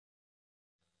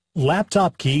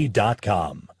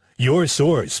LaptopKey.com, your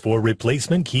source for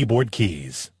replacement keyboard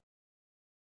keys.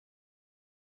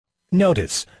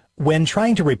 Notice, when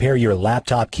trying to repair your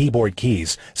laptop keyboard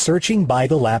keys, searching by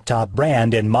the laptop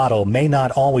brand and model may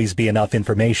not always be enough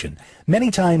information.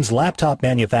 Many times laptop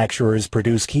manufacturers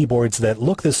produce keyboards that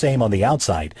look the same on the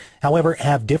outside, however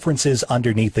have differences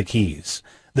underneath the keys.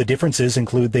 The differences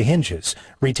include the hinges,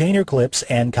 retainer clips,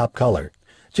 and cup color.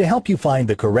 To help you find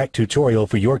the correct tutorial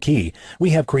for your key, we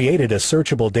have created a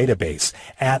searchable database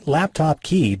at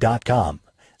LaptopKey.com.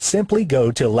 Simply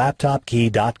go to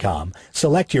LaptopKey.com,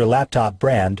 select your laptop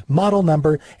brand, model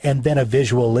number, and then a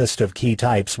visual list of key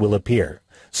types will appear.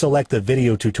 Select the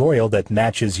video tutorial that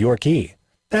matches your key.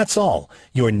 That's all.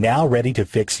 You're now ready to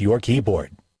fix your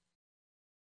keyboard.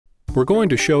 We're going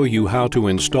to show you how to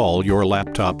install your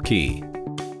laptop key.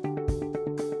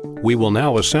 We will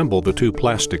now assemble the two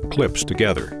plastic clips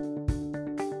together.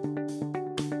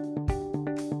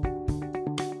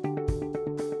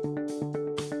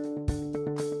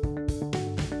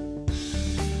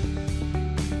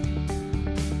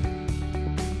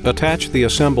 Attach the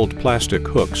assembled plastic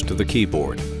hooks to the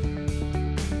keyboard.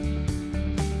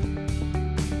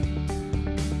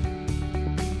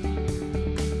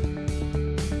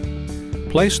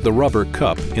 Place the rubber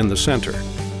cup in the center.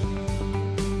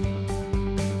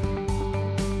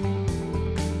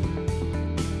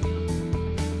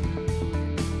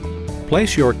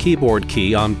 Place your keyboard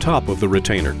key on top of the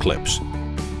retainer clips.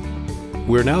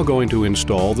 We're now going to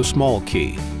install the small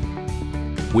key.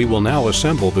 We will now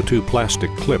assemble the two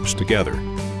plastic clips together.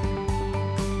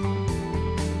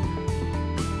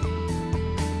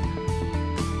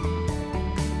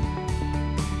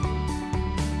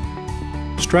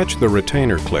 Stretch the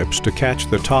retainer clips to catch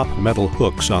the top metal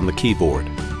hooks on the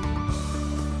keyboard.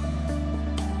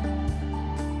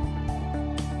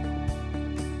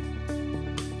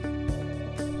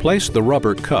 Place the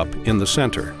rubber cup in the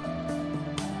center.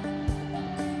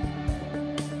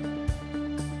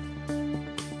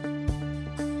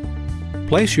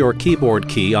 Place your keyboard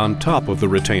key on top of the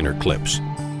retainer clips.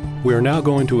 We are now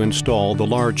going to install the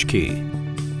large key.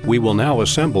 We will now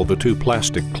assemble the two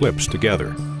plastic clips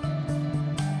together.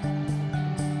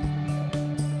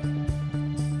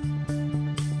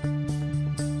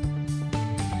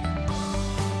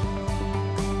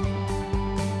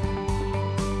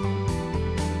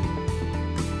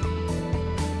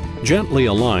 Gently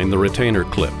align the retainer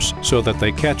clips so that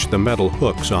they catch the metal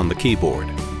hooks on the keyboard.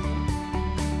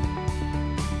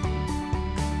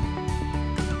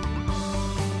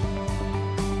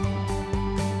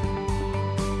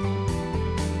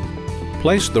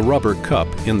 Place the rubber cup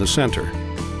in the center.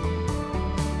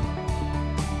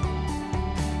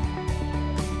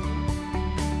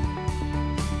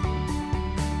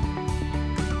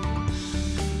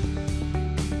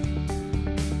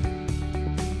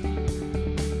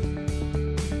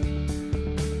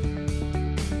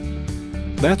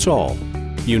 That's all.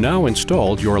 You now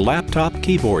installed your laptop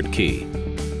keyboard key.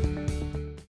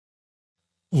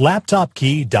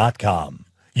 LaptopKey.com,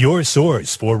 your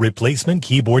source for replacement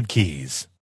keyboard keys.